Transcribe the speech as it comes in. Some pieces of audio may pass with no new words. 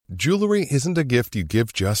Jewelry isn't a gift you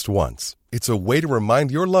give just once. It's a way to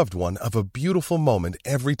remind your loved one of a beautiful moment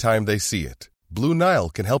every time they see it. Blue Nile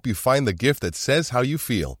can help you find the gift that says how you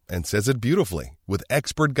feel and says it beautifully, with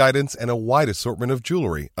expert guidance and a wide assortment of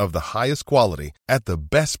jewelry of the highest quality at the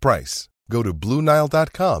best price. Go to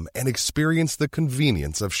BlueNile.com and experience the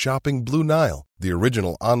convenience of shopping Blue Nile, the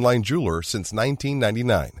original online jeweler since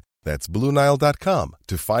 1999. That's BlueNile.com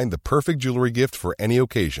to find the perfect jewelry gift for any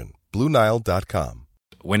occasion. BlueNile.com.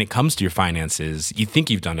 When it comes to your finances, you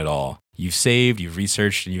think you've done it all. You've saved, you've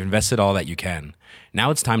researched, and you've invested all that you can.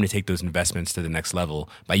 Now it's time to take those investments to the next level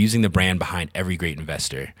by using the brand behind every great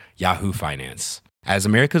investor, Yahoo Finance. As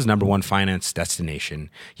America's #1 finance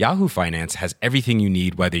destination, Yahoo Finance has everything you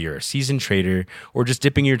need, whether you're a seasoned trader or just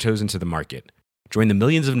dipping your toes into the market. Join the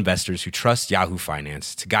millions of investors who trust Yahoo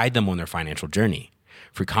Finance to guide them on their financial journey.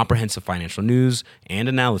 For comprehensive financial news and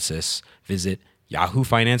analysis, visit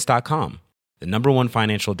yahoofinance.com, the #1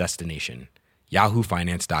 financial destination,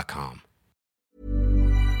 yahoofinance.com.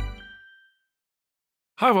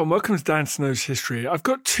 Hi everyone, welcome to Dan Snow's History. I've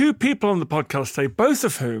got two people on the podcast today, both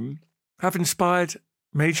of whom have inspired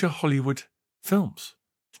major Hollywood films.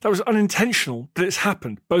 That was unintentional, but it's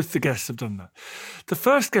happened. Both the guests have done that. The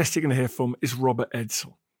first guest you're going to hear from is Robert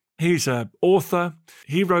Edsel. He's an author.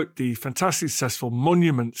 He wrote the fantastically successful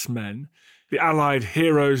Monuments Men, the Allied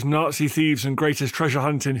heroes, Nazi thieves, and greatest treasure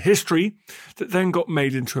hunt in history, that then got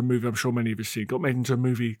made into a movie, I'm sure many of you have seen, got made into a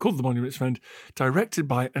movie called The Monuments Men, directed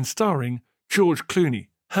by and starring George Clooney.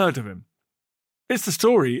 Heard of him? It's the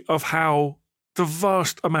story of how the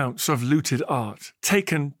vast amounts of looted art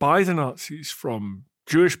taken by the Nazis from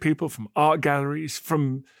Jewish people, from art galleries,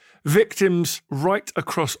 from victims right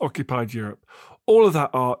across occupied Europe, all of that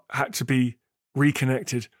art had to be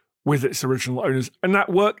reconnected with its original owners. And that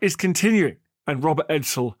work is continuing. And Robert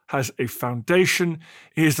Edsel has a foundation.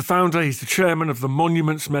 He is the founder, he's the chairman of the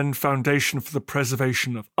Monuments Men Foundation for the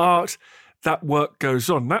Preservation of Art. That work goes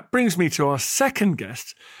on. That brings me to our second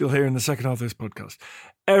guest, you'll hear in the second half of this podcast,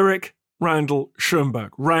 Eric Randall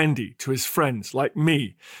Schoenberg. Randy, to his friends like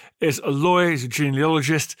me, is a lawyer, he's a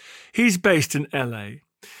genealogist. He's based in LA.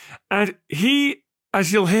 And he,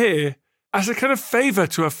 as you'll hear, as a kind of favour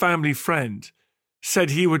to a family friend,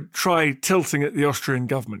 said he would try tilting at the Austrian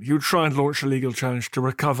government. He would try and launch a legal challenge to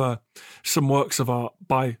recover some works of art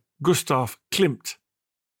by Gustav Klimt.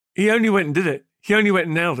 He only went and did it. He only went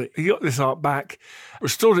and nailed it. He got this art back,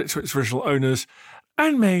 restored it to its original owners,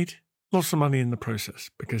 and made lots of money in the process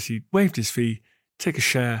because he waived his fee, take a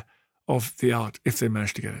share of the art if they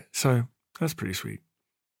managed to get it. So that's pretty sweet.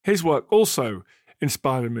 His work also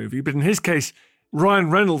inspired a movie, but in his case, Ryan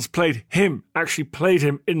Reynolds actually played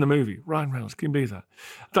him in the movie. Ryan Reynolds, can you believe that?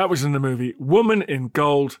 That was in the movie Woman in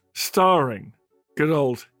Gold, starring good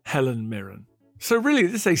old Helen Mirren. So really,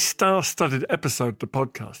 this is a star-studded episode of the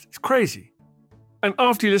podcast. It's crazy. And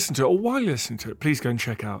after you listen to it, or while you listen to it, please go and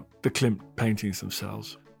check out the Klimt paintings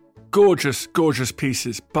themselves. Gorgeous, gorgeous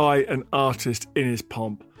pieces by an artist in his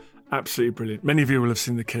pomp. Absolutely brilliant. Many of you will have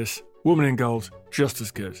seen The Kiss. Woman in Gold, just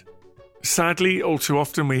as good. Sadly, all too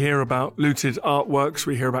often we hear about looted artworks.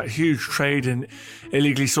 We hear about huge trade in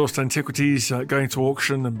illegally sourced antiquities going to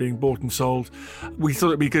auction and being bought and sold. We thought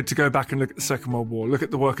it'd be good to go back and look at the Second World War, look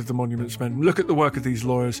at the work of the Monuments Men, look at the work of these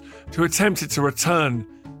lawyers who attempted to return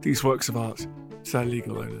these works of art to their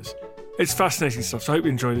legal owners. It's fascinating stuff, so I hope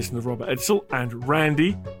you enjoy listening to Robert Edsel and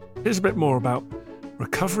Randy. Here's a bit more about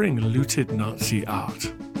recovering looted Nazi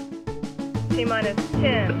art. T-minus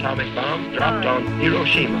 10. Atomic bomb dropped on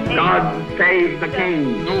Hiroshima. God save the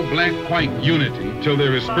king. No black-white unity till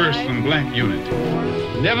there is first some black unity.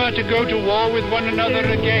 Never to go to war with one another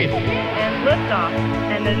again. And liftoff,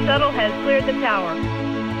 and the shuttle has cleared the tower.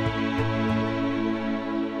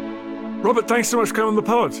 Robert, thanks so much for coming on the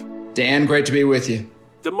pod. Dan, great to be with you.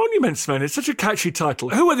 The Monuments Men, it's such a catchy title.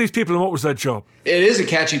 Who are these people and what was their job? It is a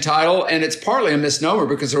catchy title, and it's partly a misnomer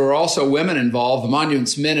because there were also women involved. The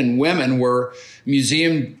Monuments Men and women were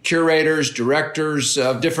museum curators, directors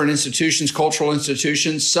of different institutions, cultural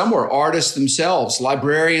institutions. Some were artists themselves,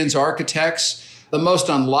 librarians, architects, the most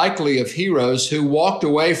unlikely of heroes who walked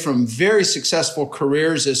away from very successful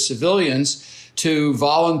careers as civilians to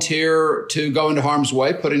volunteer to go into harm's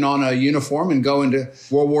way, putting on a uniform and go into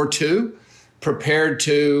World War II, prepared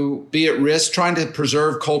to be at risk, trying to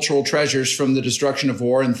preserve cultural treasures from the destruction of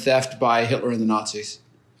war and theft by Hitler and the Nazis.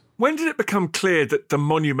 When did it become clear that the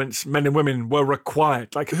Monuments Men and women were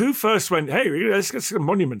required? Like, who first went, hey, let's get some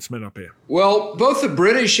Monuments Men up here? Well, both the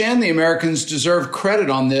British and the Americans deserve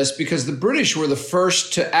credit on this because the British were the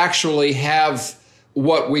first to actually have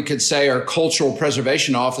what we could say are cultural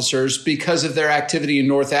preservation officers because of their activity in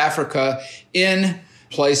North Africa, in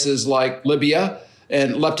places like Libya,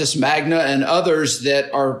 and Leptis Magna and others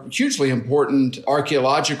that are hugely important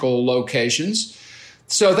archaeological locations.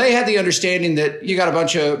 So they had the understanding that you got a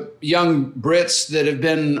bunch of young Brits that have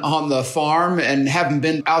been on the farm and haven't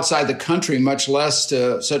been outside the country, much less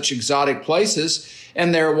to such exotic places.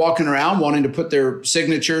 And they're walking around wanting to put their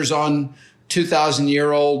signatures on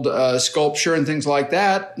 2,000-year-old sculpture and things like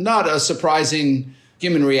that. Not a surprising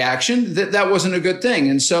human reaction. That wasn't a good thing.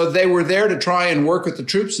 And so they were there to try and work with the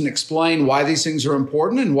troops and explain why these things are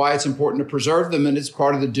important and why it's important to preserve them. And it's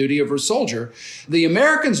part of the duty of a soldier. The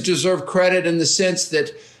Americans deserve credit in the sense that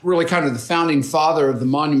really kind of the founding father of the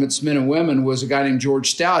Monuments Men and Women was a guy named George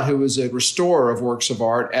Stout, who was a restorer of works of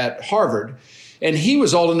art at Harvard. And he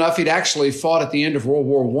was old enough, he'd actually fought at the end of World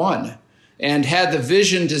War I and had the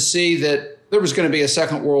vision to see that there was going to be a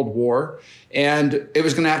Second World War. And it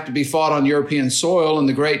was going to have to be fought on European soil. And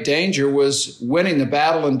the great danger was winning the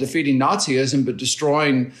battle and defeating Nazism, but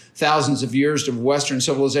destroying thousands of years of Western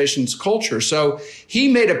civilization's culture. So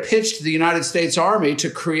he made a pitch to the United States Army to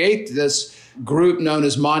create this group known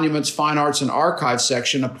as Monuments, Fine Arts, and Archives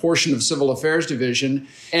Section, a portion of Civil Affairs Division.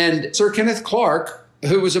 And Sir Kenneth Clark,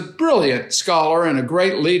 who was a brilliant scholar and a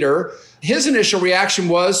great leader, his initial reaction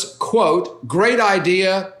was, quote, "Great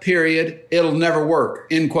idea, period. It'll never work,"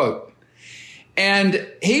 end quote. And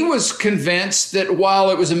he was convinced that while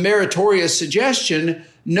it was a meritorious suggestion,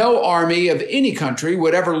 no army of any country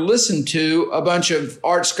would ever listen to a bunch of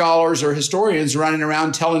art scholars or historians running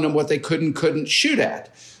around telling them what they could and couldn't shoot at.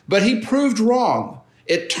 But he proved wrong.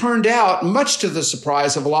 It turned out, much to the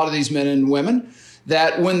surprise of a lot of these men and women,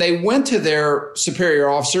 that when they went to their superior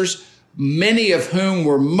officers, many of whom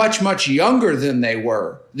were much, much younger than they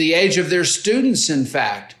were, the age of their students, in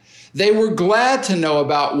fact, they were glad to know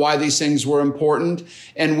about why these things were important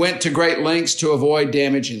and went to great lengths to avoid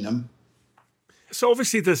damaging them. So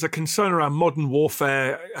obviously there's a concern around modern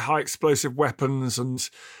warfare, high explosive weapons, and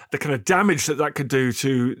the kind of damage that could do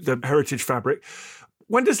to the heritage fabric.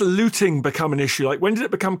 When does looting become an issue? Like, when did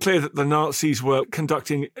it become clear that the Nazis were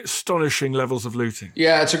conducting astonishing levels of looting?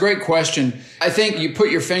 Yeah, it's a great question. I think you put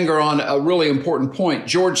your finger on a really important point.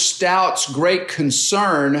 George Stout's great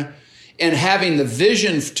concern in having the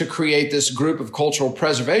vision to create this group of cultural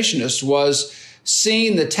preservationists was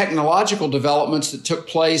seeing the technological developments that took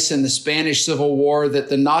place in the Spanish Civil War that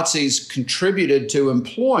the Nazis contributed to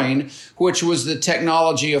employing, which was the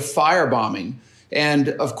technology of firebombing. And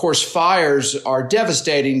of course, fires are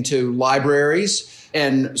devastating to libraries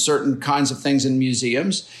and certain kinds of things in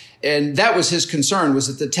museums. And that was his concern, was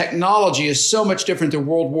that the technology is so much different than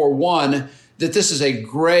World War I that this is a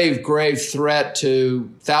grave, grave threat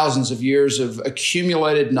to thousands of years of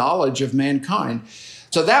accumulated knowledge of mankind.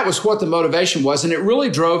 So that was what the motivation was. And it really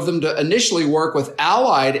drove them to initially work with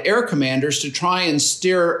Allied air commanders to try and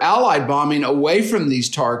steer Allied bombing away from these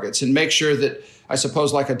targets and make sure that, I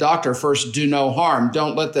suppose, like a doctor, first do no harm.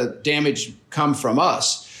 Don't let the damage come from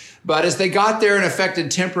us. But as they got there and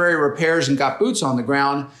effected temporary repairs and got boots on the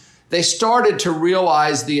ground, they started to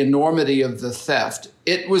realize the enormity of the theft.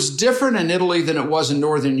 It was different in Italy than it was in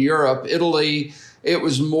Northern Europe. Italy, it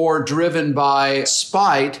was more driven by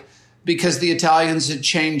spite because the Italians had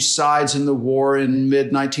changed sides in the war in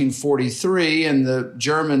mid-1943 and the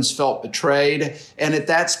Germans felt betrayed. And at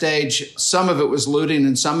that stage, some of it was looting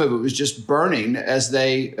and some of it was just burning as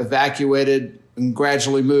they evacuated and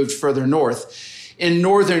gradually moved further north. In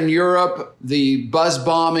Northern Europe, the buzz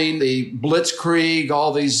bombing, the blitzkrieg,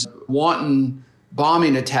 all these wanton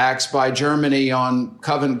bombing attacks by Germany on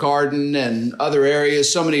Covent Garden and other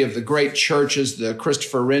areas. So many of the great churches, the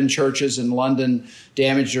Christopher Wren churches in London,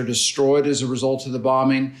 damaged or destroyed as a result of the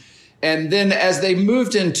bombing. And then as they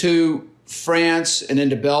moved into France and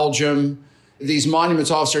into Belgium, these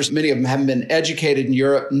monuments officers, many of them haven't been educated in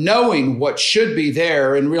Europe, knowing what should be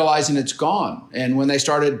there and realizing it's gone. And when they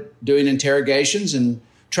started doing interrogations and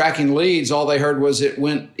tracking leads, all they heard was it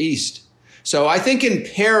went east. So I think in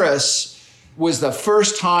Paris was the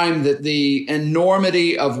first time that the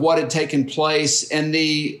enormity of what had taken place and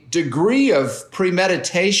the degree of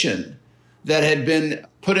premeditation that had been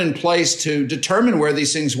put in place to determine where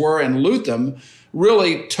these things were and loot them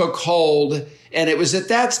really took hold. And it was at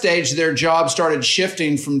that stage their job started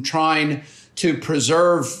shifting from trying to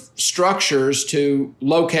preserve structures to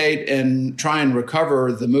locate and try and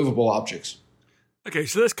recover the movable objects. Okay,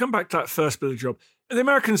 so let's come back to that first bit of the job. And the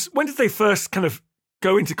Americans, when did they first kind of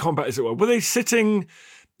go into combat, as it were? Were they sitting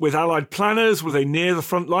with Allied planners? Were they near the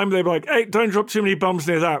front line? Were they like, hey, don't drop too many bombs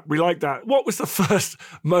near that. We like that. What was the first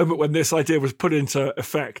moment when this idea was put into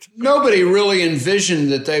effect? Nobody really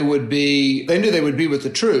envisioned that they would be, they knew they would be with the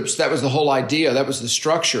troops. That was the whole idea. That was the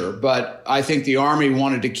structure. But I think the Army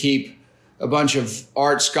wanted to keep a bunch of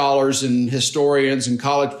art scholars and historians and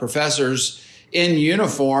college professors in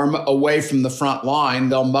uniform away from the front line.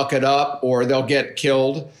 They'll muck it up or they'll get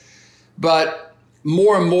killed. But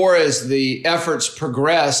more and more as the efforts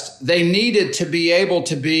progressed, they needed to be able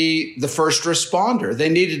to be the first responder. They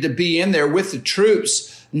needed to be in there with the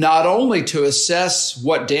troops, not only to assess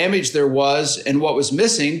what damage there was and what was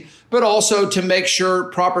missing, but also to make sure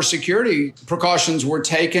proper security precautions were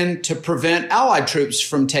taken to prevent Allied troops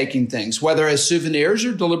from taking things, whether as souvenirs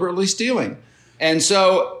or deliberately stealing. And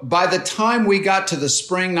so by the time we got to the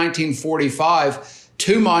spring 1945,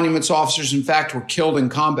 2 monuments officers, in fact, were killed in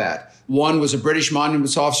combat. One was a British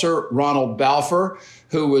monuments officer, Ronald Balfour,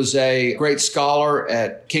 who was a great scholar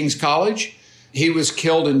at King's College. He was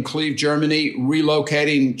killed in Cleve, Germany,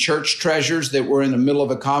 relocating church treasures that were in the middle of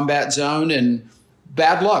a combat zone. And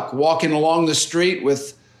bad luck, walking along the street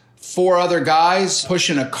with 4 other guys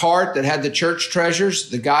pushing a cart that had the church treasures.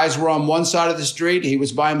 The guys were on one side of the street. He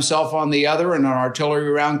was by himself on the other, and an artillery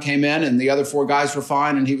round came in, and the other 4 guys were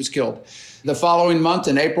fine, and he was killed. The following month,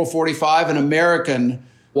 in April 45, an American,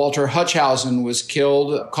 Walter Hutchhausen, was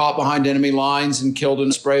killed, caught behind enemy lines, and killed in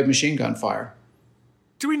a spray of machine gun fire.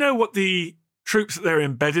 Do we know what the troops that they're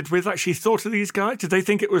embedded with actually thought of these guys? Did they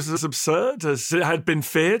think it was as absurd as it had been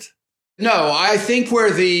feared? No, I think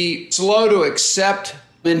where the slow to accept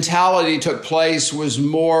mentality took place was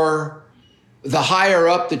more the higher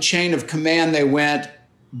up the chain of command they went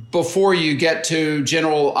before you get to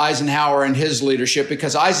General Eisenhower and his leadership,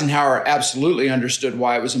 because Eisenhower absolutely understood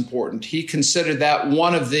why it was important. He considered that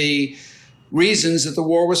one of the reasons that the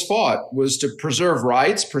war was fought was to preserve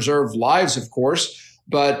rights, preserve lives, of course,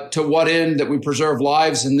 but to what end that we preserve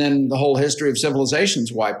lives and then the whole history of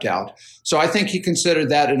civilization's wiped out. So I think he considered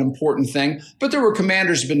that an important thing. But there were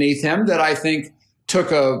commanders beneath him that I think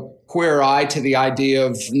took a queer eye to the idea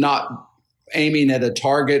of not aiming at a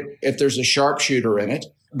target if there's a sharpshooter in it.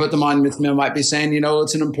 But the monuments men might be saying,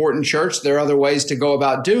 it's an important church. There are other ways to go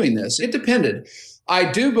about doing this. It depended. I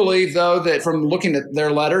do believe, though, that from looking at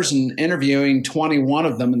their letters and interviewing 21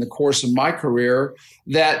 of them in the course of my career,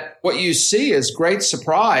 that what you see is great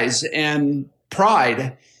surprise and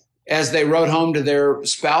pride as they wrote home to their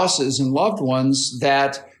spouses and loved ones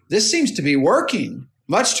that this seems to be working.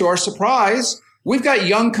 Much to our surprise, we've got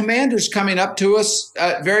young commanders coming up to us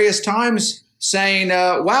at various times saying,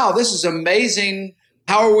 wow, this is amazing.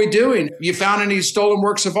 How are we doing? You found any stolen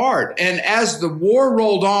works of art? And as the war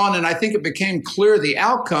rolled on, and I think it became clear the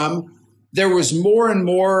outcome, there was more and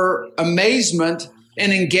more amazement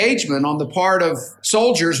and engagement on the part of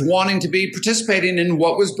soldiers wanting to be participating in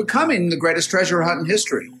what was becoming the greatest treasure hunt in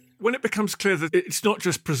history. When it becomes clear that it's not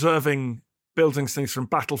just preserving buildings, things from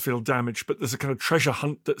battlefield damage, but there's a kind of treasure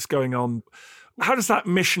hunt that's going on, how does that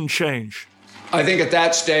mission change? I think at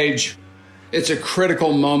that stage, it's a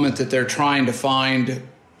critical moment that they're trying to find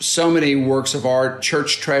so many works of art,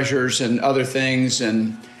 church treasures and other things.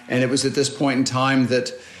 And it was at this point in time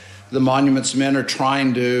that the monuments men are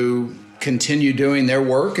trying to continue doing their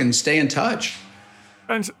work and stay in touch.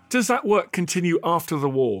 And does that work continue after the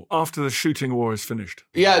war, after the shooting war is finished?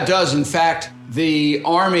 Yeah, it does. In fact, the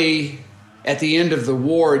Army at the end of the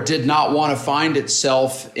war did not want to find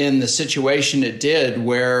itself in the situation it did,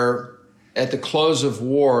 where at the close of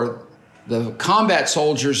war, the combat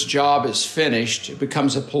soldier's job is finished. It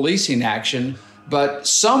becomes a policing action, but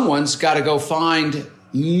someone's got to go find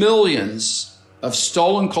millions of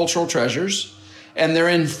stolen cultural treasures, and they're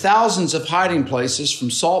in thousands of hiding places,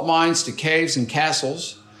 from salt mines to caves and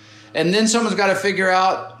castles. And then someone's got to figure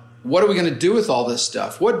out, what are we going to do with all this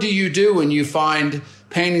stuff? What do you do when you find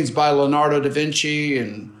paintings by Leonardo da Vinci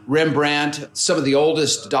and Rembrandt, some of the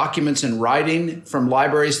oldest documents in writing from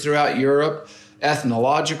libraries throughout Europe,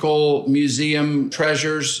 ethnological museum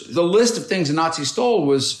treasures? The list of things the Nazis stole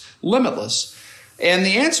was limitless. And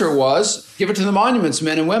the answer was, give it to the monuments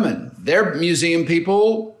men and women. They're museum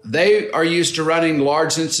people. They are used to running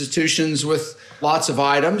large institutions with lots of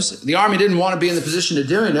items. The Army didn't want to be in the position of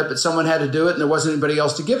doing it, but someone had to do it, and there wasn't anybody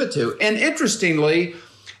else to give it to. And interestingly,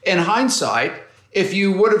 in hindsight, if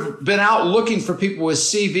you would have been out looking for people with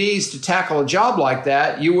CVs to tackle a job like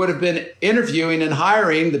that, you would have been interviewing and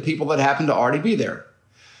hiring the people that happened to already be there.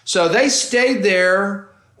 So they stayed there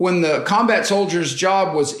when the combat soldier's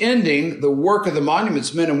job was ending. The work of the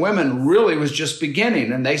monuments men and women really was just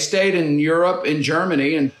beginning. And they stayed in Europe, in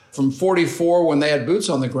Germany, and from 44, when they had boots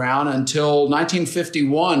on the ground, until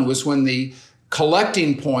 1951 was when the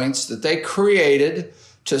collecting points that they created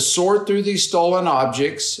to sort through these stolen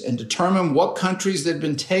objects and determine what countries they'd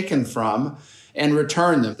been taken from and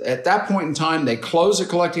return them. At that point in time, they closed the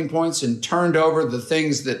collecting points and turned over the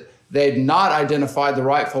things that they'd not identified the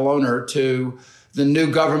rightful owner to the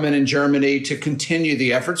new government in Germany to continue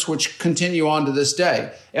the efforts, which continue on to this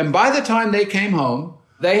day. And by the time they came home,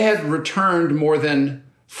 they had returned more than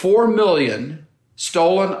 4 million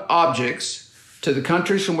stolen objects to the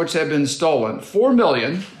countries from which they've been stolen. 4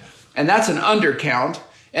 million, and that's an undercount.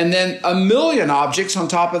 And then 1 million objects on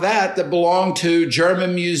top of that belong to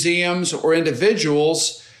German museums or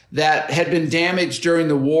individuals that had been damaged during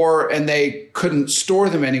the war and they couldn't store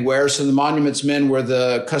them anywhere. So the Monuments Men were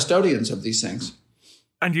the custodians of these things.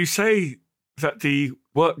 And you say that the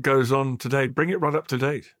work goes on today. Bring it right up to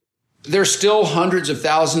date. There's still hundreds of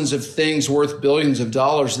thousands of things worth billions of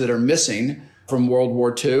dollars that are missing from World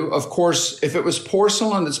War II. Of course, if it was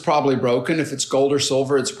porcelain, it's probably broken. If it's gold or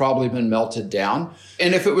silver, it's probably been melted down.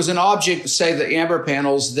 And if it was an object, say the amber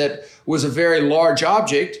panels, that was a very large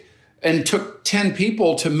object and took 10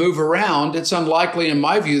 people to move around, it's unlikely, in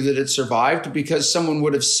my view, that it survived because someone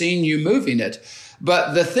would have seen you moving it.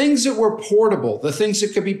 But the things that were portable, the things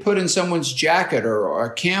that could be put in someone's jacket or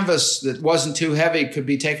a canvas that wasn't too heavy could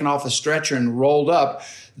be taken off a stretcher and rolled up,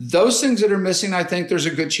 those things that are missing, I think there's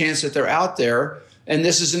a good chance that they're out there. And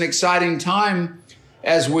this is an exciting time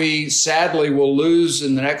as we sadly will lose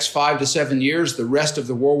in the next 5 to 7 years the rest of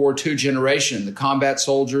the World War II generation, the combat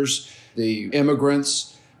soldiers, the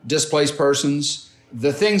immigrants, displaced persons.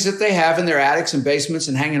 The things that they have in their attics and basements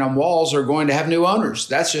and hanging on walls are going to have new owners.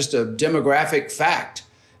 That's just a demographic fact.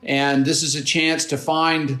 And this is a chance to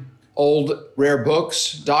find old rare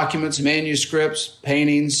books, documents, manuscripts,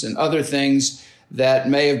 paintings, and other things that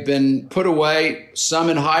may have been put away, some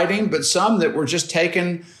in hiding, but some that were just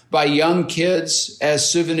taken by young kids as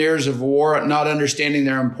souvenirs of war, not understanding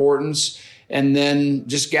their importance, and then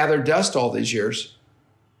just gathered dust all these years.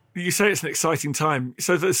 You say it's an exciting time.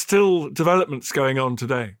 So there's still developments going on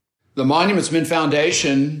today. The Monuments Men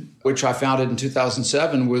Foundation, which I founded in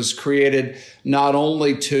 2007, was created not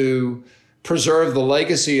only to preserve the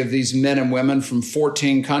legacy of these men and women from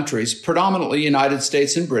 14 countries, predominantly United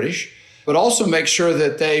States and British, but also make sure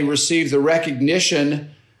that they receive the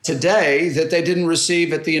recognition today that they didn't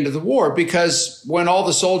receive at the end of the war. Because when all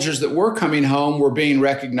the soldiers that were coming home were being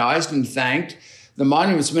recognized and thanked, the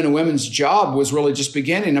Monuments Men and Women's job was really just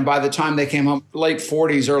beginning. And by the time they came home, late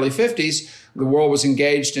 40s, early 50s, the world was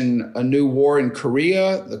engaged in a new war in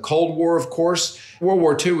Korea, the Cold War, of course. World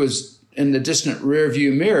War II was in the distant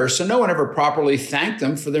rearview mirror, so no one ever properly thanked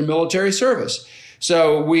them for their military service.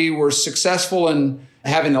 So we were successful in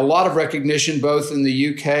having a lot of recognition, both in the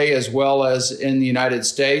UK as well as in the United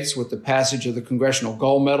States, with the passage of the Congressional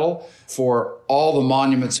Gold Medal for all the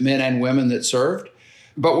Monuments Men and Women that served.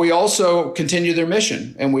 But we also continue their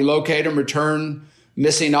mission, and we locate and return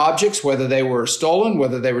missing objects, whether they were stolen,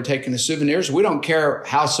 whether they were taken as souvenirs. We don't care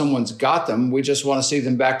how someone's got them. We just want to see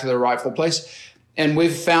them back to their rightful place. And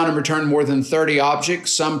we've found and returned more than 30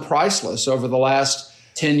 objects, some priceless, over the last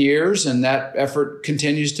 10 years, and that effort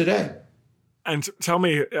continues today. And tell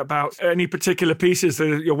me about any particular pieces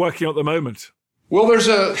that you're working on at the moment. Well, there's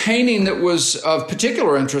a painting that was of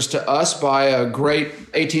particular interest to us by a great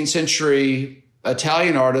 18th century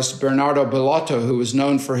Italian artist, Bernardo Bellotto, who was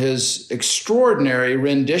known for his extraordinary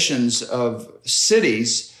renditions of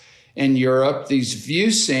cities in Europe, these view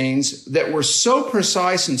scenes that were so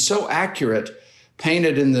precise and so accurate,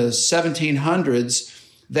 painted in the 1700s,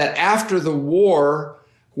 that after the war,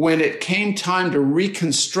 when it came time to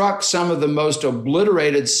reconstruct some of the most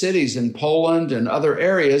obliterated cities in Poland and other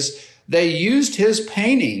areas, they used his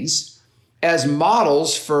paintings as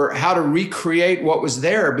models for how to recreate what was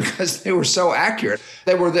there because they were so accurate.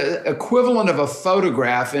 They were the equivalent of a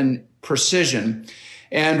photograph in precision.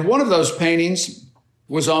 And one of those paintings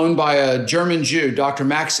was owned by a German Jew, Dr.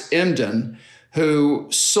 Max Emden, who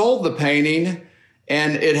sold the painting,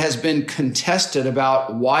 and it has been contested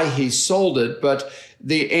about why he sold it. But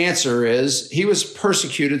the answer is he was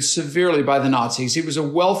persecuted severely by the Nazis. He was a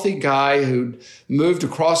wealthy guy who'd moved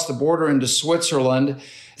across the border into Switzerland,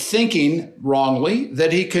 thinking wrongly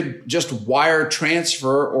that he could just wire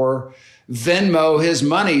transfer or Venmo his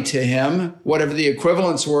money to him, whatever the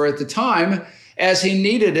equivalents were at the time, as he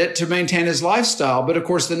needed it to maintain his lifestyle. But of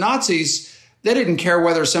course, the Nazis, they didn't care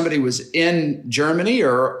whether somebody was in Germany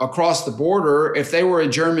or across the border. If they were a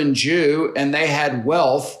German Jew and they had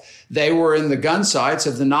wealth, they were in the gun sights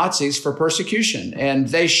of the Nazis for persecution. And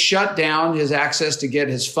they shut down his access to get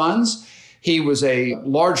his funds. He was a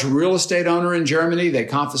large real estate owner in Germany. They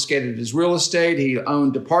confiscated his real estate. He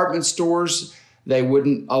owned department stores. They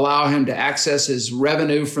wouldn't allow him to access his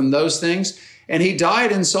revenue from those things. And he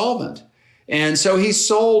died insolvent. And so he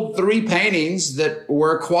sold 3 paintings that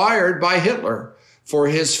were acquired by Hitler for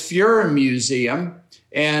his Fuhrer Museum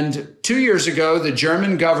And 2 years ago, the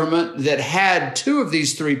German government that had two of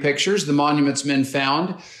these three pictures, the Monuments Men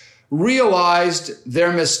found, realized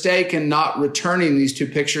their mistake in not returning these two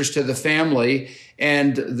pictures to the family.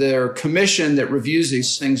 And their commission that reviews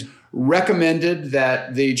these things recommended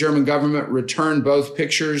that the German government return both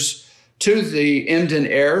pictures to the Emden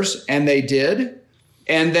heirs, and they did.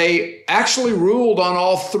 And they actually ruled on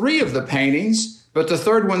all three of the paintings, but the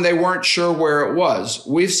third one, they weren't sure where it was.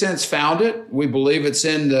 We've since found it. We believe it's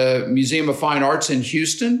in the Museum of Fine Arts in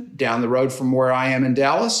Houston, down the road from where I am in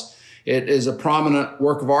Dallas. It is a prominent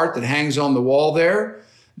work of art that hangs on the wall there.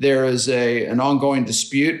 There is an ongoing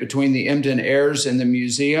dispute between the Emden heirs and the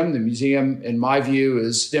museum. The museum, in my view,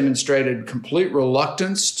 has demonstrated complete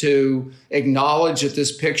reluctance to acknowledge that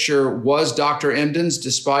this picture was Dr. Emden's,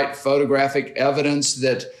 despite photographic evidence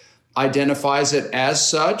that identifies it as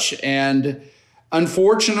such. And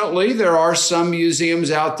unfortunately, there are some museums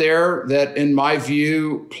out there that, in my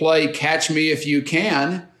view, play catch me if you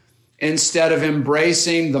can, instead of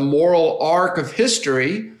embracing the moral arc of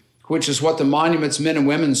history, which is what the Monuments Men and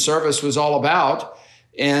Women Service was all about,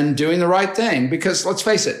 and doing the right thing. Because let's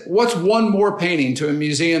face it, what's one more painting to a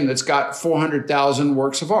museum that's got 400,000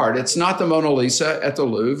 works of art? It's not the Mona Lisa at the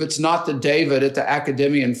Louvre. It's not the David at the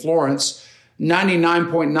Accademia in Florence.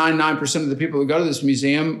 99.99% of the people who go to this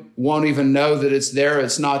museum won't even know that it's there,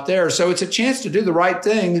 it's not there. So it's a chance to do the right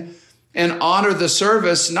thing and honor the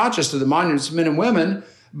service, not just of the Monuments Men and Women,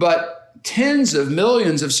 but tens of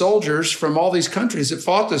millions of soldiers from all these countries that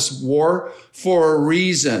fought this war for a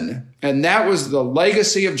reason. And that was the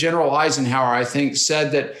legacy of General Eisenhower, I think,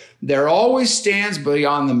 said that there always stands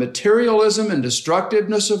beyond the materialism and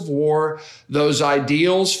destructiveness of war those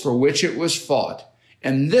ideals for which it was fought.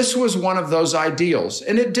 And this was one of those ideals.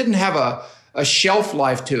 And it didn't have a shelf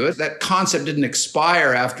life to it. That concept didn't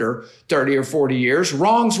expire after 30 or 40 years.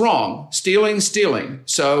 Wrong's wrong. Stealing's stealing.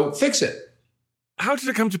 So fix it. How did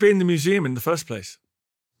it come to be in the museum in the first place?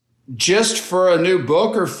 Just for a new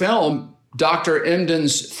book or film, Dr.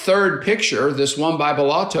 Emden's third picture, this one by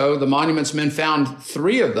Bellato, the Monuments Men found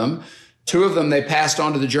three of them. Two of them they passed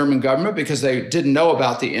on to the German government because they didn't know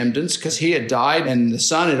about the Emdens, because he had died and the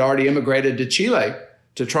son had already immigrated to Chile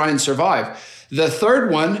to try and survive. The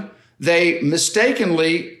third one, they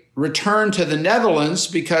mistakenly returned to the Netherlands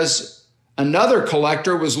because another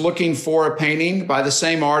collector was looking for a painting by the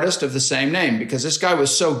same artist of the same name. Because this guy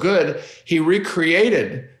was so good, he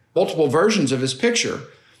recreated multiple versions of his picture.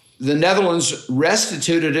 The Netherlands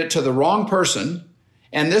restituted it to the wrong person,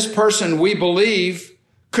 and this person, we believe,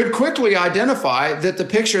 could quickly identify that the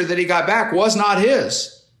picture that he got back was not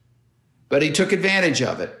his. But he took advantage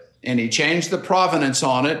of it, and he changed the provenance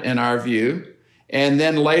on it, in our view, and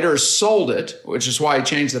then later sold it, which is why he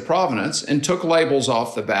changed the provenance, and took labels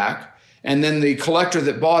off the back. And then the collector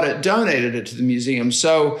that bought it donated it to the museum.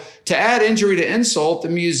 So to add injury to insult, the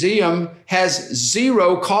museum has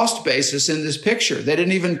zero cost basis in this picture. They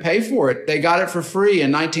didn't even pay for it. They got it for free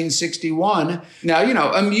in 1961.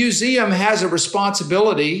 Now, a museum has a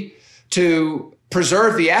responsibility to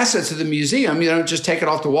preserve the assets of the museum. You don't just take it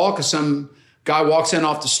off the wall because some guy walks in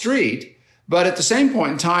off the street. But at the same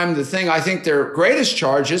point in time, the thing I think their greatest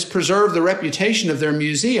charge is preserve the reputation of their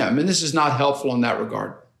museum. And this is not helpful in that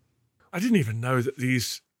regard. I didn't even know that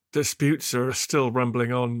these disputes are still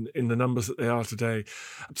rumbling on in the numbers that they are today.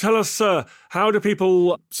 Tell us, how do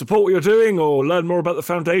people support what you're doing or learn more about the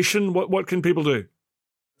foundation? What can people do?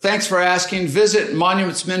 Thanks for asking. Visit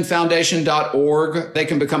monumentsmenfoundation.org. They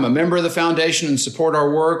can become a member of the foundation and support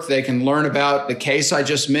our work. They can learn about the case I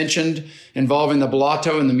just mentioned involving the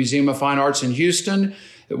Bellato and the Museum of Fine Arts in Houston.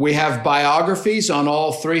 We have biographies on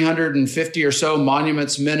all 350 or so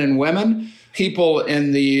Monuments Men and Women. People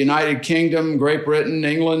in the United Kingdom, Great Britain,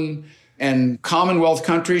 England, and Commonwealth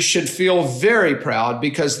countries should feel very proud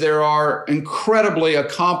because there are incredibly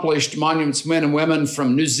accomplished Monuments Men and Women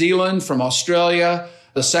from New Zealand, from Australia.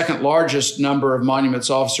 The second largest number of monuments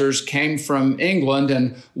officers came from England,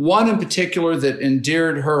 and one in particular that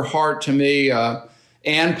endeared her heart to me,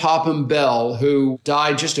 Anne Popham Bell, who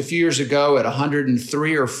died just a few years ago at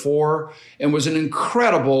 103 or 4 and was an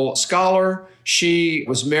incredible scholar. She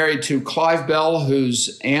was married to Clive Bell,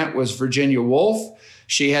 whose aunt was Virginia Woolf.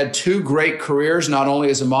 She had two great careers, not only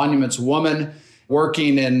as a monuments woman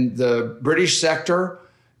working in the British sector.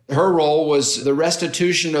 Her role was the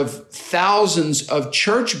restitution of thousands of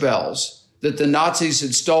church bells that the Nazis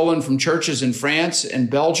had stolen from churches in France and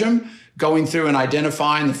Belgium, going through and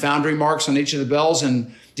identifying the foundry marks on each of the bells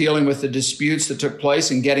and dealing with the disputes that took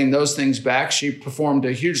place and getting those things back. She performed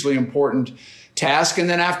a hugely important task. And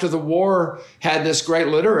then after the war, had this great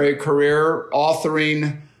literary career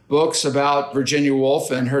authoring books about Virginia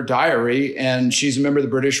Woolf and her diary, and she's a member of the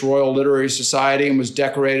British Royal Literary Society and was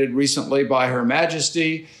decorated recently by Her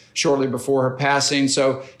Majesty shortly before her passing.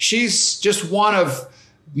 So she's just one of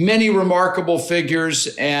many remarkable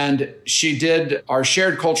figures, and she did our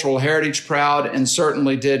shared cultural heritage proud and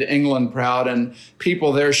certainly did England proud, and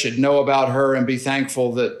people there should know about her and be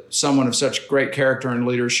thankful that someone of such great character and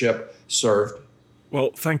leadership served.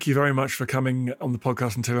 Well, thank you very much for coming on the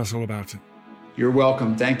podcast and telling us all about it. You're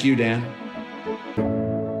welcome. Thank you, Dan.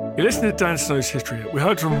 You're listening to Dan Snow's History. We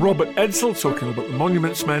heard from Robert Edsel talking about the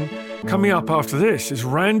Monuments Men. Coming up after this is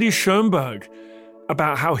Randy Schoenberg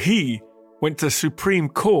about how he went to the Supreme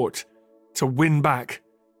Court to win back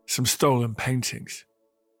some stolen paintings.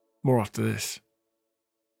 More after this.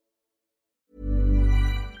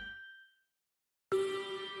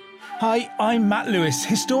 Hi, I'm Matt Lewis,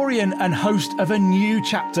 historian and host of a new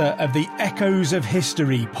chapter of the Echoes of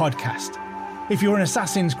History podcast. If you're an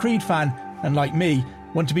Assassin's Creed fan, and like me,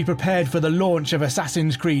 want to be prepared for the launch of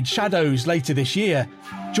Assassin's Creed Shadows later this year,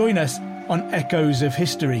 join us on Echoes of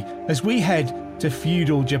History as we head to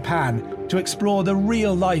feudal Japan to explore the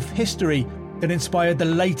real-life history that inspired the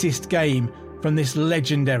latest game from this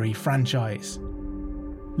legendary franchise.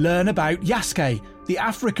 Learn about Yasuke, the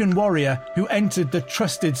African warrior who entered the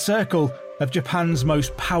trusted circle of Japan's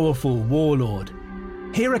most powerful warlord.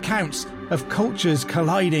 Hear accounts of cultures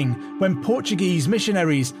colliding when Portuguese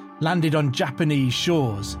missionaries landed on Japanese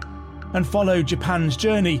shores, and follow Japan's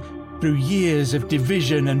journey through years of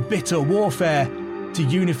division and bitter warfare to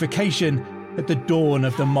unification at the dawn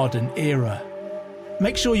of the modern era.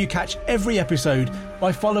 Make sure you catch every episode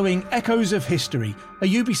by following Echoes of History, a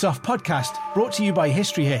Ubisoft podcast brought to you by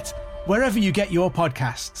History Hit, wherever you get your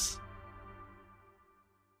podcasts.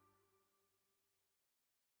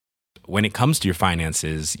 When it comes to your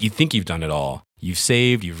finances, you think you've done it all. You've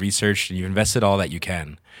saved, you've researched, and you've invested all that you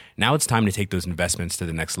can. Now it's time to take those investments to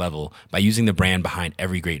the next level by using the brand behind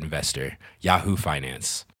every great investor, Yahoo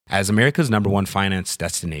Finance. As America's #1 finance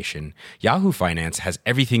destination, Yahoo Finance has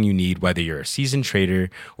everything you need, whether you're a seasoned trader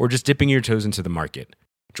or just dipping your toes into the market.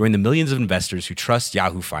 Join the millions of investors who trust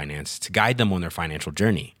Yahoo Finance to guide them on their financial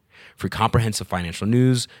journey. For comprehensive financial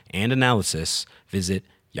news and analysis, visit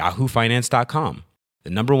yahoofinance.com, the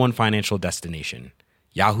 #1 financial destination,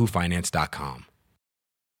 yahoofinance.com.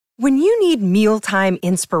 When you need mealtime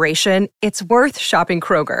inspiration, it's worth shopping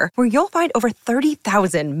Kroger, where you'll find over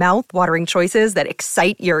 30,000 mouth-watering choices that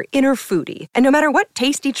excite your inner foodie. And no matter what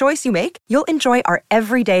tasty choice you make, you'll enjoy our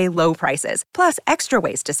everyday low prices, plus extra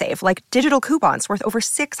ways to save, like digital coupons worth over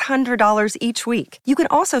 $600 each week. You can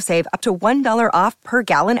also save up to $1 off per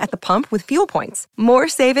gallon at the pump with fuel points. More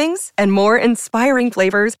savings and more inspiring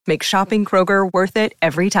flavors make shopping Kroger worth it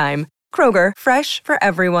every time. Kroger, fresh for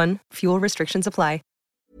everyone. Fuel restrictions apply.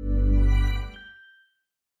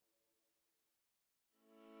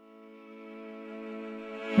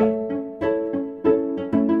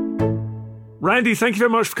 Randy, thank you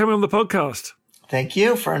very much for coming on the podcast. Thank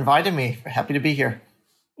you for inviting me. Happy to be here.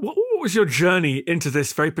 What was your journey into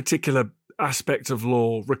this very particular aspect of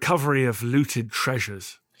law, recovery of looted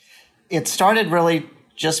treasures? It started really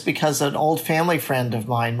just because an old family friend of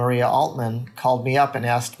mine, Maria Altman, called me up and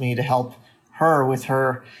asked me to help her with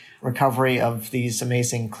her recovery of these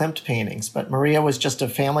amazing Klimt paintings. But Maria was just a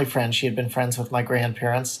family friend. She had been friends with my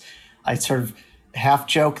grandparents. I sort of half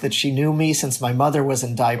joke that she knew me since my mother was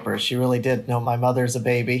in diapers. She really did know my mother as a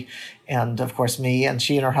baby, and of course me. And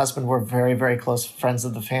she and her husband were very, very close friends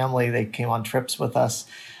of the family. They came on trips with us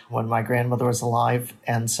when my grandmother was alive.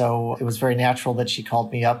 And so it was very natural that she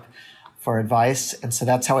called me up for advice. And so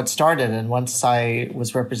that's how it started. And once I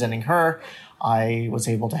was representing her, I was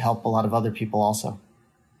able to help a lot of other people also.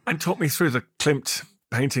 And talk me through the Klimt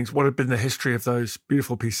paintings. What had been the history of those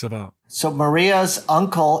beautiful pieces of art? So Maria's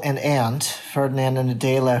uncle and aunt, Ferdinand and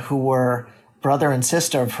Adela, who were brother and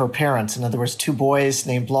sister of her parents. In other words, two boys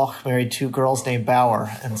named Bloch married two girls named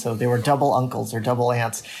Bauer. And so they were double uncles or double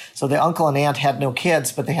aunts. So the uncle and aunt had no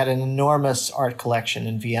kids, but they had an enormous art collection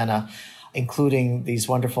in Vienna, including these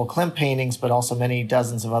wonderful Klimt paintings, but also many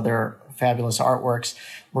dozens of other fabulous artworks.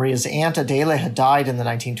 Maria's aunt Adela had died in the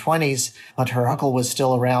 1920s, but her uncle was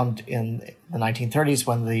still around in the 1930s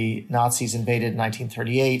when the Nazis invaded in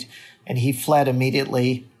 1938, and he fled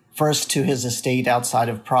immediately, first to his estate outside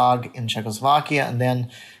of Prague in Czechoslovakia, and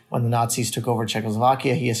then when the Nazis took over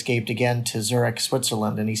Czechoslovakia, he escaped again to Zurich,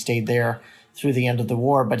 Switzerland, and he stayed there through the end of the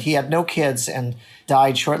war. But he had no kids and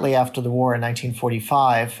died shortly after the war in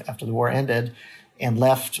 1945, after the war ended, and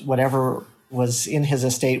left whatever was in his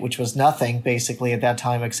estate, which was nothing basically at that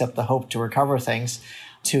time except the hope to recover things,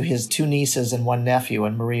 to his 2 nieces and 1 nephew,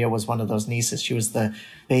 and Maria was one of those nieces. She was the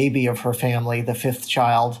baby of her family, the 5th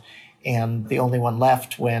child, and the only one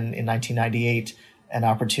left when, in 1998, an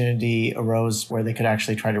opportunity arose where they could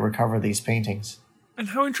actually try to recover these paintings. And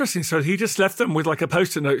how interesting. So he just left them with like a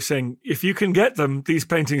Post-it note saying, if you can get them, these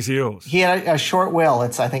paintings are yours. He had a short will.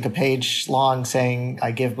 It's, I think, a page long saying,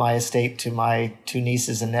 I give my estate to my 2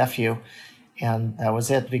 nieces and nephew. And that was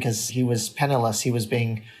it, because he was penniless. He was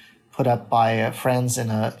being put up by friends in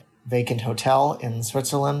a vacant hotel in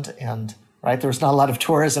Switzerland. And there was not a lot of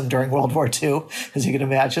tourism during World War II, as you can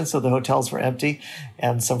imagine. So the hotels were empty.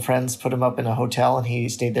 And some friends put him up in a hotel, and he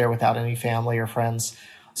stayed there without any family or friends.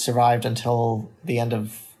 Survived until the end of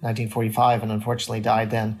 1945 and unfortunately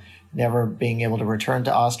died then, never being able to return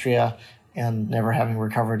to Austria and never having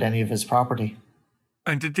recovered any of his property.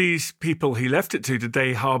 And did these people he left it to, did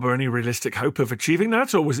they harbor any realistic hope of achieving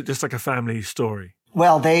that, or was it just like a family story?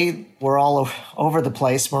 Well, they were all over the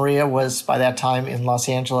place. Maria was, by that time, in Los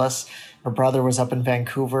Angeles. Her brother was up in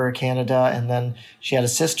Vancouver, Canada, and then she had a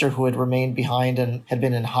sister who had remained behind and had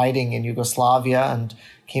been in hiding in Yugoslavia and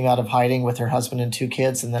came out of hiding with her husband and 2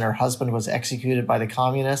 kids, and then her husband was executed by the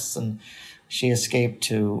communists, and she escaped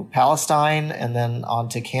to Palestine and then on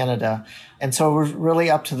to Canada. And so it was really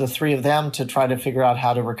up to the 3 of them to try to figure out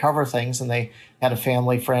how to recover things, and they had a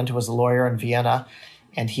family friend who was a lawyer in Vienna,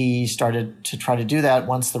 and he started to try to do that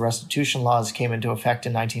once the restitution laws came into effect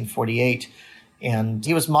in 1948. And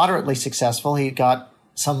he was moderately successful. He got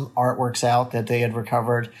some artworks out that they had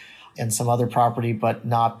recovered and some other property, but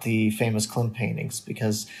not the famous Klimt paintings,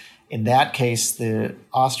 because in that case, the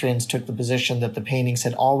Austrians took the position that the paintings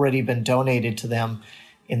had already been donated to them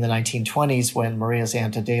in the 1920s when Maria's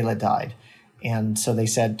aunt Adela died. And so they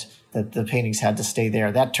said that the paintings had to stay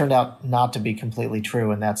there. That turned out not to be completely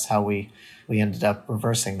true, and that's how we ended up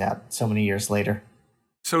reversing that so many years later.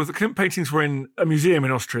 So the Klimt paintings were in a museum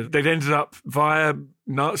in Austria. They'd ended up via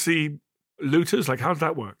Nazi looters? Like, how did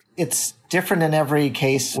that work? It's different in every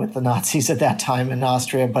case with the Nazis at that time in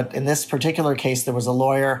Austria, but in this particular case, there was a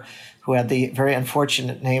lawyer who had the very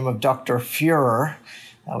unfortunate name of Dr. Führer.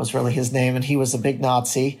 That was really his name, and he was a big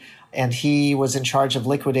Nazi, and he was in charge of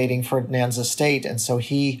liquidating Ferdinand's estate, and so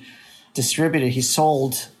he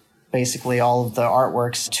sold basically all of the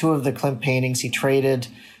artworks. 2 of the Klimt paintings he traded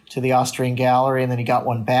to the Austrian gallery, and then he got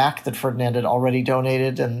one back that Ferdinand had already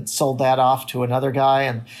donated and sold that off to another guy.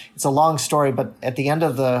 And it's a long story, but at the end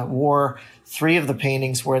of the war, 3 of the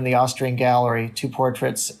paintings were in the Austrian gallery, 2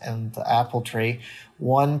 portraits and the apple tree.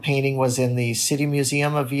 1 painting was in the City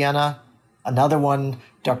Museum of Vienna. Another one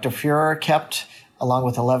Dr. Führer kept, along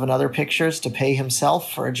with 11 other pictures, to pay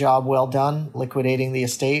himself for a job well done, liquidating the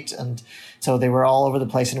estate. And so they were all over the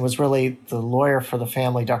place. And it was really the lawyer for the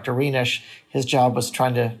family, Dr. Rienisch. His job was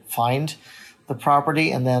trying to find the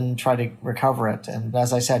property and then try to recover it. And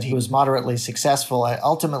as I said, he was moderately successful.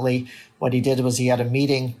 Ultimately, what he did was he had a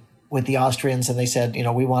meeting with the Austrians, and they said,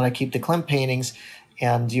 we want to keep the Klimt paintings,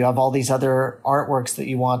 and you have all these other artworks that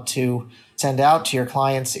you want to send out to your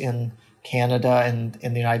clients in Canada and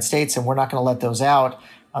in the United States, and we're not going to let those out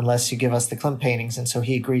unless you give us the Klimt paintings. And so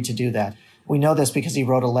he agreed to do that. We know this because he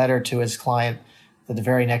wrote a letter to his client the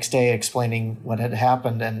very next day explaining what had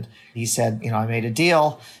happened. And he said, I made a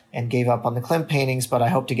deal and gave up on the Klimt paintings, but I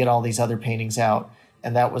hope to get all these other paintings out.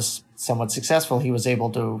 And that was somewhat successful. He was able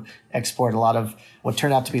to export a lot of what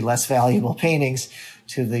turned out to be less valuable paintings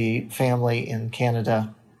to the family in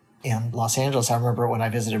Canada and Los Angeles. I remember when I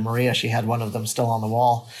visited Maria, she had one of them still on the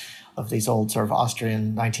wall of these old sort of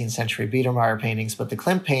Austrian 19th century Biedermeier paintings. But the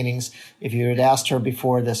Klimt paintings, if you had asked her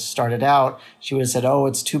before this started out, she would have said, oh,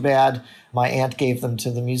 it's too bad my aunt gave them to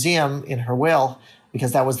the museum in her will,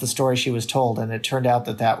 because that was the story she was told. And it turned out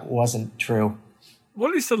that that wasn't true.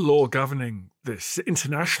 What is the law governing this?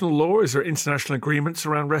 International law? Is there international agreements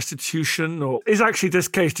around restitution? Or is actually this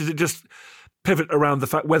case, did it just pivot around the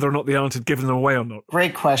fact whether or not the aunt had given them away or not?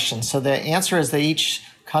 Great question. So the answer is that each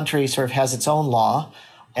country sort of has its own law.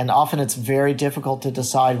 And often it's very difficult to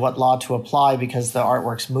decide what law to apply because the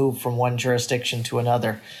artworks move from one jurisdiction to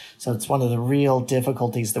another. So it's one of the real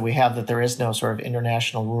difficulties that we have, that there is no sort of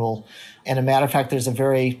international rule. And a matter of fact, there's a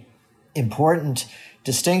very important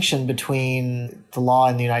distinction between the law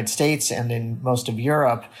in the United States and in most of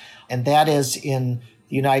Europe. And that is, in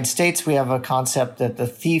the United States, we have a concept that the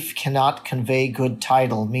thief cannot convey good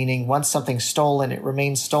title, meaning once something's stolen, it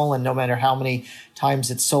remains stolen no matter how many times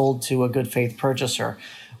it's sold to a good faith purchaser.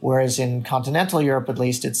 Whereas in continental Europe, at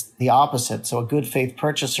least, it's the opposite. So a good faith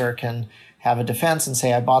purchaser can have a defense and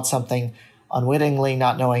say, I bought something unwittingly,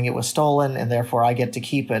 not knowing it was stolen, and therefore I get to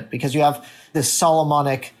keep it. Because you have this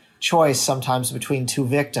Solomonic choice sometimes between 2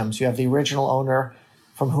 victims. You have the original owner,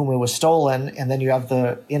 from whom it was stolen, and then you have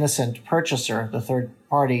the innocent purchaser, the third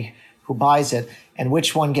party who buys it, and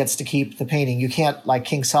which one gets to keep the painting. You can't, like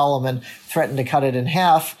King Solomon, threaten to cut it in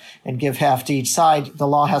half and give half to each side. The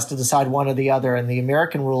law has to decide one or the other, and the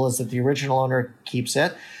American rule is that the original owner keeps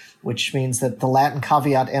it, which means that the Latin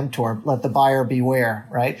caveat emptor, let the buyer beware,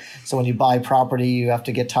 right? So when you buy property, you have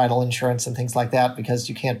to get title insurance and things like that because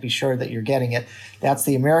you can't be sure that you're getting it. That's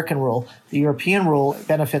the American rule. The European rule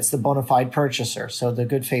benefits the bona fide purchaser. So the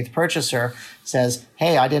good faith purchaser says,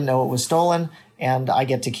 hey, I didn't know it was stolen and I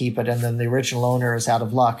get to keep it. And then the original owner is out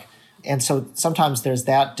of luck. And so sometimes there's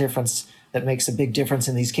that difference that makes a big difference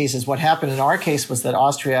in these cases. What happened in our case was that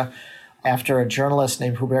Austria, after a journalist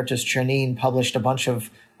named Hubertus Czernin published a bunch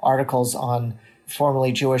of articles on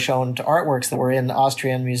formerly Jewish-owned artworks that were in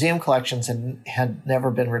Austrian museum collections and had never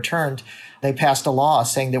been returned, they passed a law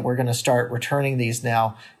saying that we're going to start returning these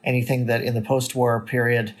now. Anything that in the post-war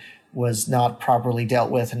period was not properly dealt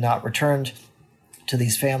with and not returned to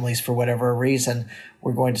these families for whatever reason,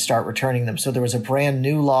 we're going to start returning them. So there was a brand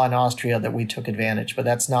new law in Austria that we took advantage, but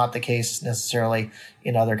that's not the case necessarily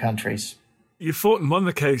in other countries. You fought and won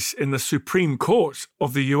the case in the Supreme Court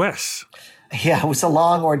of the US. Yeah, it was a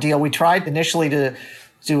long ordeal. We tried initially to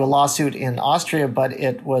do a lawsuit in Austria, but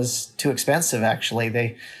it was too expensive, actually.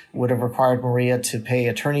 They would have required Maria to pay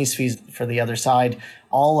attorney's fees for the other side,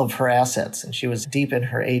 all of her assets, and she was deep in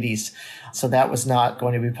her 80s. So that was not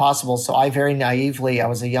going to be possible. So I very naively, I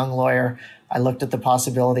was a young lawyer, I looked at the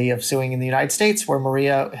possibility of suing in the United States, where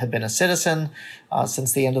Maria had been a citizen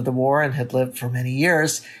since the end of the war and had lived for many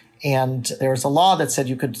years. And there was a law that said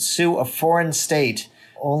you could sue a foreign state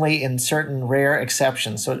only in certain rare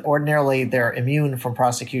exceptions. So ordinarily, they're immune from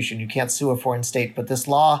prosecution. You can't sue a foreign state. But this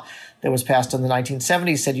law that was passed in the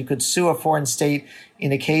 1970s said you could sue a foreign state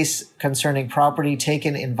in a case concerning property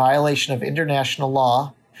taken in violation of international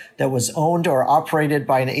law that was owned or operated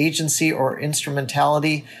by an agency or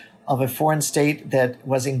instrumentality of a foreign state that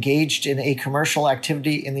was engaged in a commercial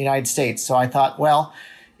activity in the United States. So I thought, well,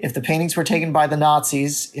 if the paintings were taken by the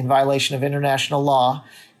Nazis in violation of international law,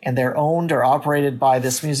 and they're owned or operated by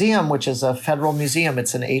this museum, which is a federal museum.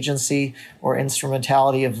 It's an agency or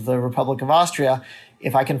instrumentality of the Republic of Austria.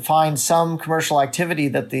 If I can find some commercial activity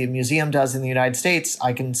that the museum does in the United States,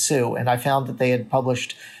 I can sue. And I found that they had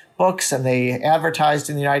published books and they advertised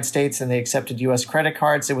in the United States and they accepted U.S. credit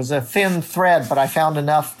cards. It was a thin thread, but I found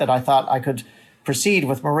enough that I thought I could proceed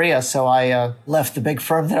with Maria. So I left the big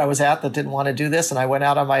firm that I was at that didn't want to do this, and I went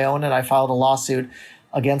out on my own and I filed a lawsuit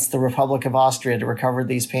against the Republic of Austria to recover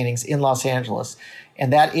these paintings in Los Angeles.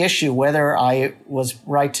 And that issue, whether I was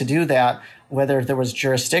right to do that, whether there was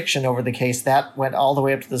jurisdiction over the case, that went all the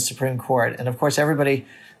way up to the Supreme Court. And of course, everybody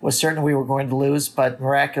was certain we were going to lose, but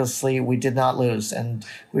miraculously, we did not lose. And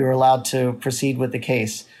we were allowed to proceed with the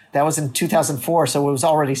case. That was in 2004, so it was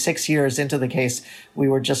already 6 years into the case. We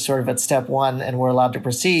were just sort of at step one and were allowed to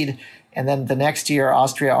proceed. And then the next year,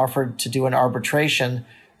 Austria offered to do an arbitration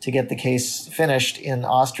to get the case finished in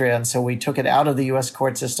Austria. And so we took it out of the U.S.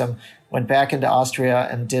 court system, went back into Austria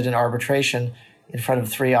and did an arbitration in front of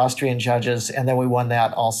 3 Austrian judges, and then we won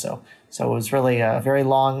that also. So it was really a very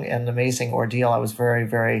long and amazing ordeal. I was very,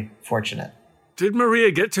 very fortunate. Did Maria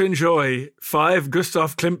get to enjoy 5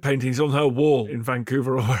 Gustav Klimt paintings on her wall in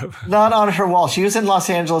Vancouver or wherever? Not on her wall. She was in Los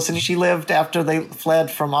Angeles, and she lived after they fled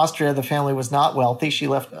from Austria. The family was not wealthy. She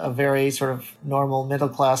left a very sort of normal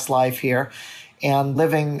middle-class life here. And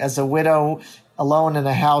living as a widow alone in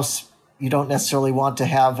a house, you don't necessarily want to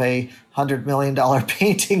have a $100 million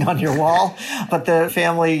painting on your wall. But the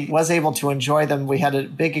family was able to enjoy them. We had a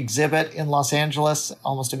big exhibit in Los Angeles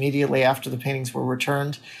almost immediately after the paintings were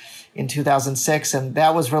returned in 2006. And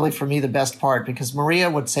that was really, for me, the best part, because Maria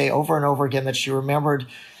would say over and over again that she remembered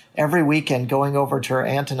every weekend going over to her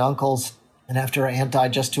aunt and uncle's, and after her aunt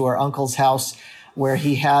died, just to her uncle's house, where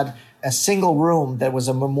he had a single room that was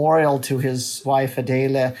a memorial to his wife,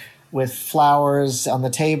 Adele, with flowers on the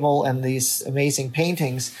table and these amazing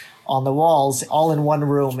paintings on the walls, all in one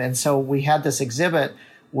room. And so we had this exhibit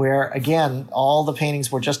where, again, all the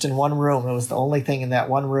paintings were just in one room. It was the only thing in that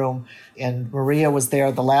one room. And Maria was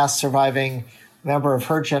there, the last surviving member of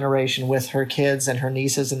her generation, with her kids and her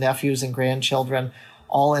nieces and nephews and grandchildren,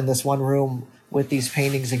 all in this one room with these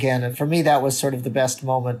paintings again. And for me, that was sort of the best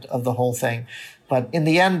moment of the whole thing. But in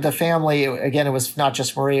the end, the family, again, it was not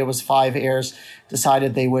just Maria, it was 5 heirs,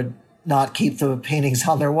 decided they would not keep the paintings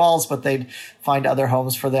on their walls, but they'd find other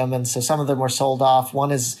homes for them. And so some of them were sold off.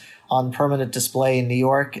 One is on permanent display in New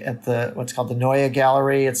York at the what's called the Neue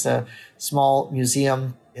Gallery. It's a small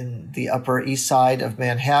museum in the Upper East Side of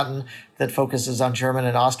Manhattan that focuses on German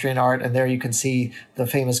and Austrian art. And there you can see the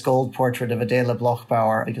famous gold portrait of Adele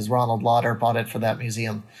Bloch-Bauer because Ronald Lauder bought it for that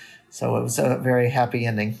museum. So it was a very happy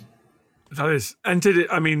ending. That is. And did it,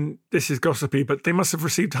 I mean, this is gossipy, but they must have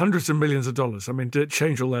received hundreds of millions of dollars. I mean, did it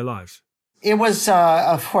change all their lives? It was,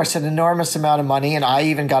 of course, an enormous amount of money, and I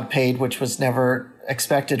even got paid, which was never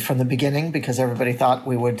expected from the beginning because everybody thought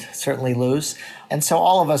we would certainly lose. And so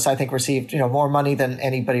all of us, I think, received, more money than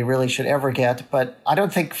anybody really should ever get. But I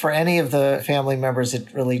don't think for any of the family members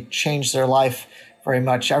it really changed their life very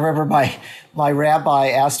much. I remember my rabbi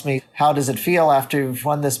asked me, how does it feel after you've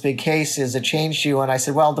won this big case? Has it changed you? And I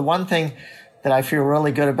said, well, the one thing that I feel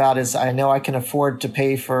really good about is I know I can afford to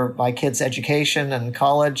pay for my kids' education and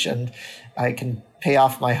college, and I can pay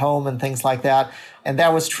off my home and things like that. And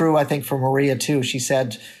that was true, I think, for Maria, too. She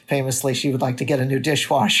said famously she would like to get a new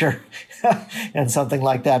dishwasher and something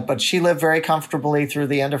like that. But she lived very comfortably through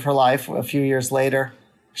the end of her life. A few years later,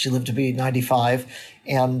 she lived to be 95,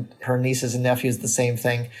 and her nieces and nephews, the same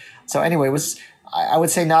thing. So anyway, it was, I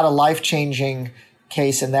would say, not a life-changing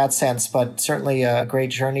case in that sense, but certainly a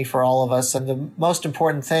great journey for all of us. And the most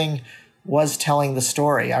important thing was telling the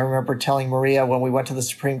story. I remember telling Maria when we went to the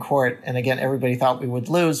Supreme Court, and again, everybody thought we would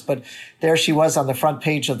lose, but there she was on the front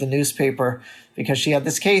page of the newspaper because she had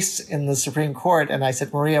this case in the Supreme Court. And I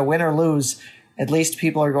said, Maria, win or lose, at least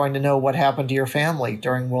people are going to know what happened to your family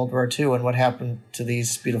during World War II and what happened to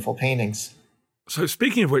these beautiful paintings. So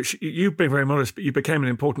speaking of which, you've been very modest, but you became an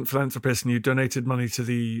important philanthropist and you donated money to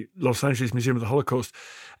the Los Angeles Museum of the Holocaust.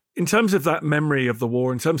 In terms of that memory of the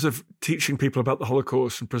war, in terms of teaching people about the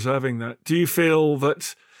Holocaust and preserving that, do you feel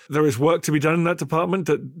that there is work to be done in that department,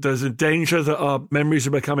 that there's a danger that our memories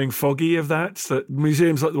are becoming foggy of that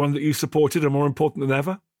museums like the one that you supported are more important than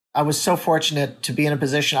ever? I was so fortunate to be in a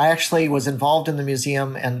position. I actually was involved in the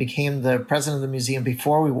museum and became the president of the museum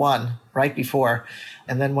before we won, right before.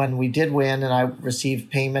 And then when we did win and I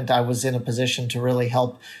received payment, I was in a position to really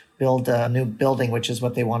help build a new building, which is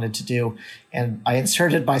what they wanted to do. And I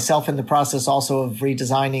inserted myself in the process also of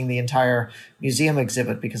redesigning the entire museum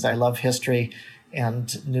exhibit because I love history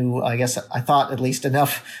and knew, I guess I thought at least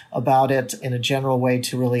enough about it in a general way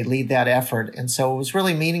to really lead that effort. And so it was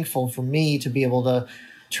really meaningful for me to be able to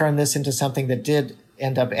turn this into something that did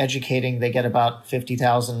end up educating. They get about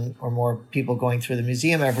 50,000 or more people going through the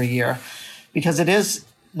museum every year because it is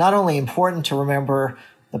not only important to remember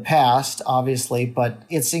the past, obviously, but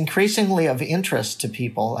it's increasingly of interest to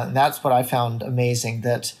people. And that's what I found amazing,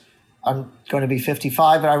 that I'm going to be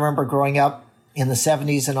 55, and I remember growing up in the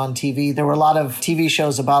 70s and on TV, there were a lot of TV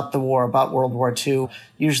shows about the war, about World War II,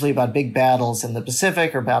 usually about big battles in the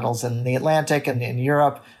Pacific or battles in the Atlantic and in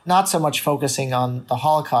Europe, not so much focusing on the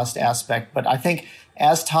Holocaust aspect. But I think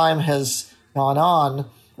as time has gone on,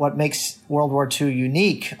 what makes World War II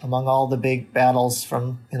unique among all the big battles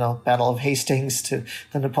from, Battle of Hastings to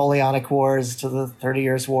the Napoleonic Wars to the 30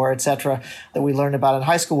 Years' War, etc., that we learned about in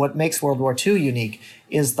high school, what makes World War II unique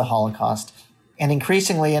is the Holocaust. And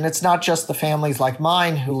increasingly, and it's not just the families like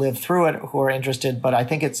mine who lived through it who are interested, but I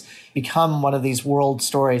think it's become one of these world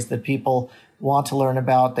stories that people want to learn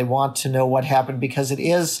about. They want to know what happened because it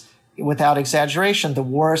is, without exaggeration, the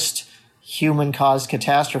worst human-caused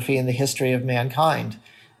catastrophe in the history of mankind.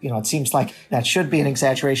 It seems like that should be an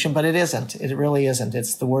exaggeration, but it isn't. It really isn't.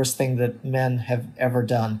 It's the worst thing that men have ever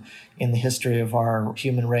done in the history of our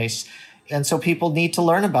human race. And so people need to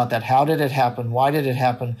learn about that. How did it happen? Why did it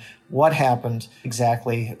happen? What happened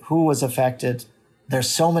exactly? Who was affected? There's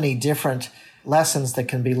so many different lessons that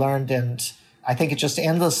can be learned, and I think it's just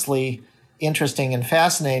endlessly interesting and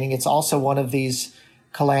fascinating. It's also one of these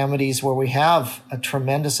calamities where we have a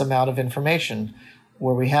tremendous amount of information,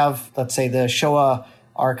 where we have, let's say, the Shoah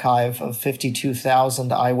archive of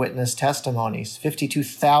 52,000 eyewitness testimonies.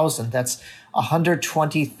 52,000, that's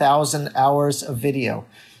 120,000 hours of video.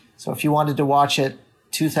 So if you wanted to watch it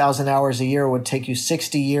 2,000 hours a year, it would take you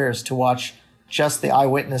 60 years to watch just the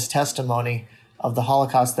eyewitness testimony of the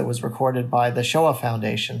Holocaust that was recorded by the Shoah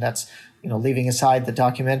Foundation. That's, leaving aside the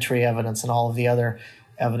documentary evidence and all of the other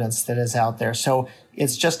evidence that is out there. So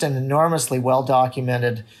it's just an enormously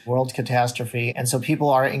well-documented world catastrophe. And so people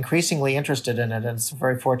are increasingly interested in it. And it's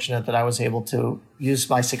very fortunate that I was able to use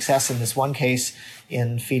my success in this one case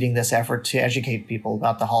in feeding this effort to educate people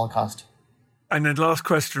about the Holocaust. And then last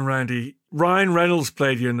question, Randy. Ryan Reynolds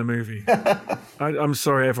played you in the movie. I'm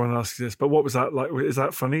sorry everyone asks this, but what was that like? Is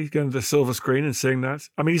that funny, going to the silver screen and seeing that?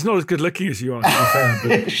 I mean, he's not as good looking as you are, to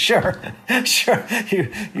be fair. But... Sure.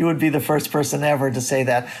 You would be the first person ever to say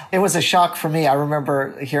that. It was a shock for me. I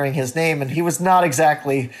remember hearing his name, and he was not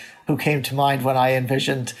exactly who came to mind when I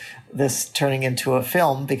envisioned this turning into a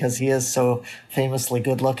film because he is so famously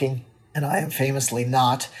good looking and I am famously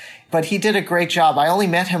not. But he did a great job. I only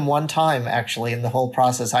met him one time, actually, in the whole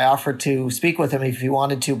process. I offered to speak with him if he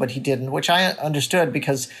wanted to, but he didn't, which I understood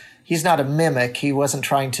because he's not a mimic. He wasn't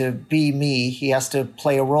trying to be me. He has to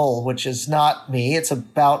play a role, which is not me. It's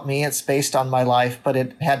about me. It's based on my life, but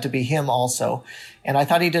it had to be him also. And I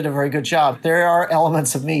thought he did a very good job. There are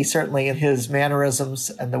elements of me, certainly, in his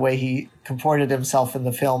mannerisms and the way he comported himself in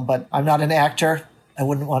the film, but I'm not an actor. I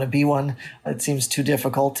wouldn't want to be one. It seems too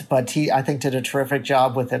difficult, but he, I think, did a terrific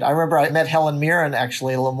job with it. I remember I met Helen Mirren,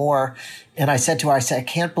 actually, a little more, and I said to her, I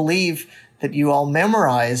can't believe that you all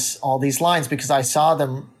memorize all these lines because I saw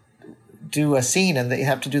them do a scene and they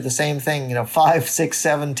have to do the same thing, 5, 6,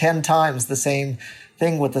 7, 10 times the same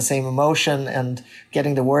thing with the same emotion and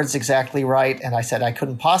getting the words exactly right. And I said, I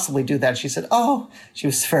couldn't possibly do that. She said, oh, she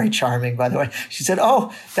was very charming, by the way. She said,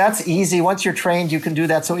 oh, that's easy. Once you're trained, you can do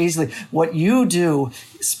that so easily. What you do,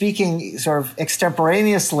 speaking sort of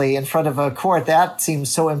extemporaneously in front of a court, that seems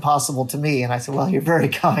so impossible to me. And I said, well, you're very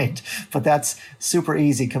kind, but that's super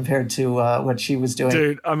easy compared to what she was doing.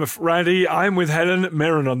 Dude, Randy, I'm with Helen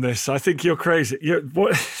Mirren on this. I think you're crazy.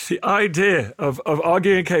 The idea of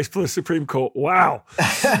arguing a case for the Supreme Court, wow.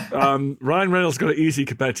 Ryan Reynolds got it easy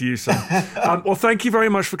compared to you, son. Well, thank you very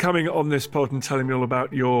much for coming on this pod and telling me all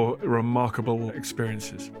about your remarkable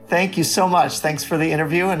experiences. Thank you so much. Thanks for the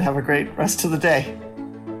interview and have a great rest of the day.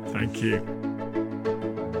 Thank you.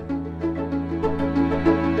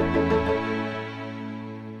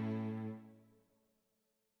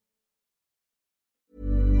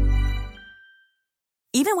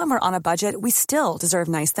 Even when we're on a budget, we still deserve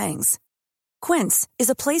nice things. Quince is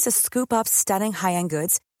a place to scoop up stunning high-end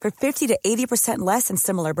goods for 50 to 80% less than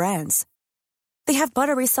similar brands. They have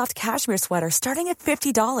buttery soft cashmere sweaters starting at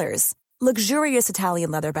 $50, luxurious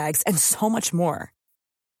Italian leather bags, and so much more.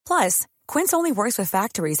 Plus, Quince only works with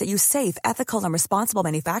factories that use safe, ethical, and responsible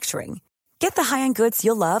manufacturing. Get the high-end goods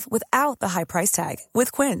you'll love without the high price tag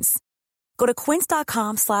with Quince. Go to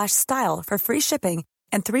quince.com/style for free shipping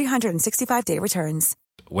and 365-day returns.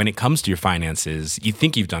 When it comes to your finances, you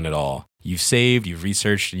think you've done it all. You've saved, you've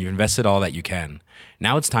researched, and you've invested all that you can.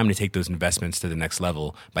 Now it's time to take those investments to the next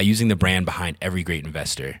level by using the brand behind every great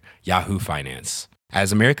investor, Yahoo Finance.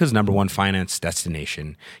 As America's #1 finance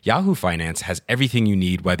destination, Yahoo Finance has everything you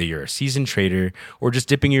need, whether you're a seasoned trader or just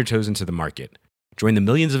dipping your toes into the market. Join the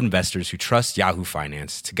millions of investors who trust Yahoo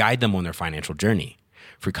Finance to guide them on their financial journey.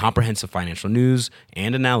 For comprehensive financial news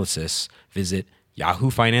and analysis, visit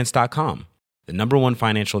yahoofinance.com, the #1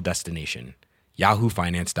 financial destination,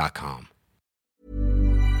 yahoofinance.com.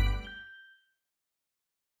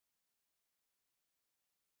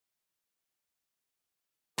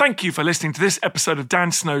 Thank you for listening to this episode of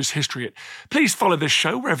Dan Snow's History Hit. Please follow this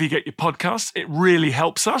show wherever you get your podcasts. It really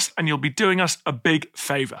helps us, and you'll be doing us a big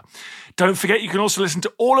favour. Don't forget, you can also listen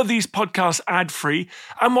to all of these podcasts ad-free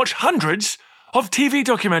and watch hundreds of TV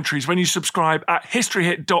documentaries when you subscribe at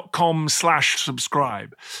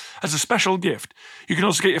historyhit.com/subscribe. As a special gift, you can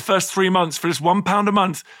also get your first 3 months for just £1 a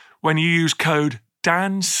month when you use code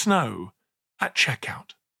DANSNOW at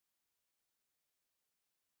checkout.